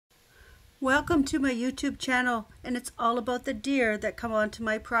Welcome to my YouTube channel, and it's all about the deer that come onto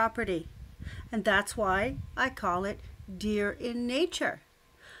my property. And that's why I call it Deer in Nature.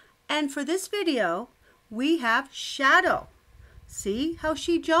 And for this video, we have Shadow. See how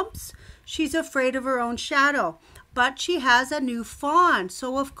she jumps? She's afraid of her own shadow, but she has a new fawn,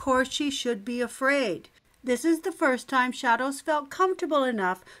 so of course she should be afraid. This is the first time Shadow's felt comfortable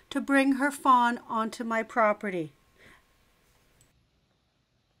enough to bring her fawn onto my property.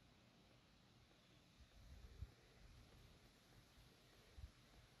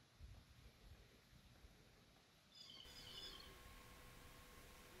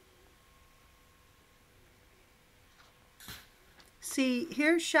 See,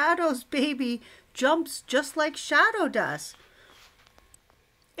 here Shadow's baby jumps just like Shadow does.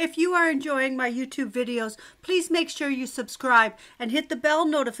 If you are enjoying my YouTube videos, please make sure you subscribe and hit the bell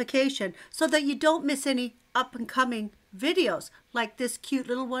notification so that you don't miss any up and coming videos like this cute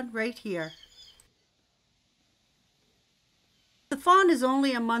little one right here. The fawn is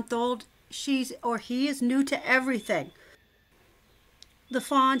only a month old. He is new to everything. The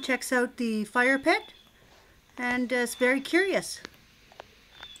fawn checks out the fire pit and is very curious.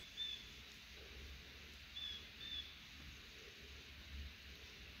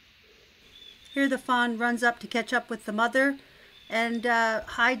 Here the fawn runs up to catch up with the mother and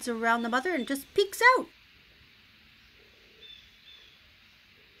hides around the mother and just peeks out.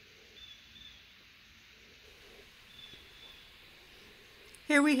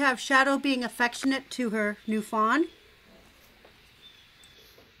 Here we have Shadow being affectionate to her new fawn.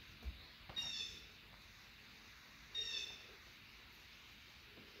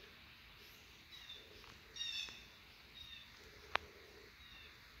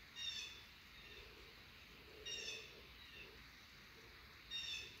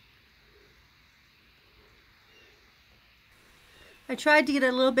 I tried to get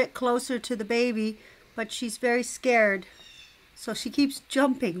a little bit closer to the baby, but she's very scared. So she keeps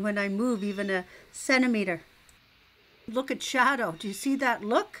jumping when I move even a centimeter. Look at Shadow. Do you see that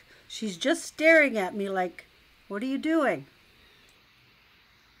look? She's just staring at me like, what are you doing?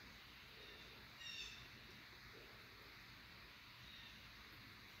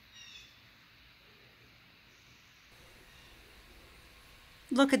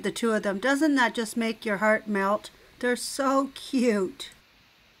 Look at the two of them. Doesn't that just make your heart melt? They're so cute.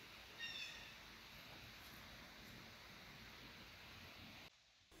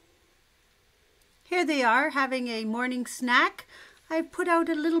 Here they are having a morning snack. I put out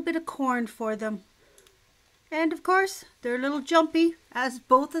a little bit of corn for them. And of course, they're a little jumpy, as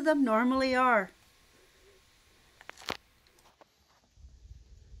both of them normally are.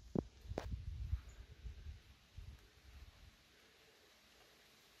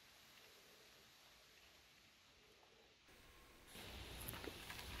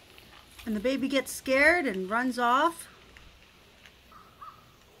 And the baby gets scared and runs off.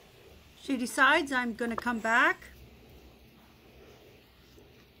 She decides I'm going to come back.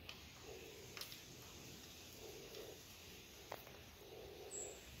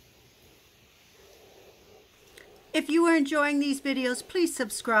 If you are enjoying these videos, please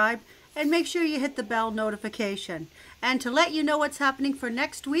subscribe and make sure you hit the bell notification. And to let you know what's happening for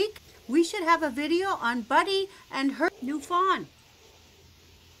next week, we should have a video on Buddy and her new fawn.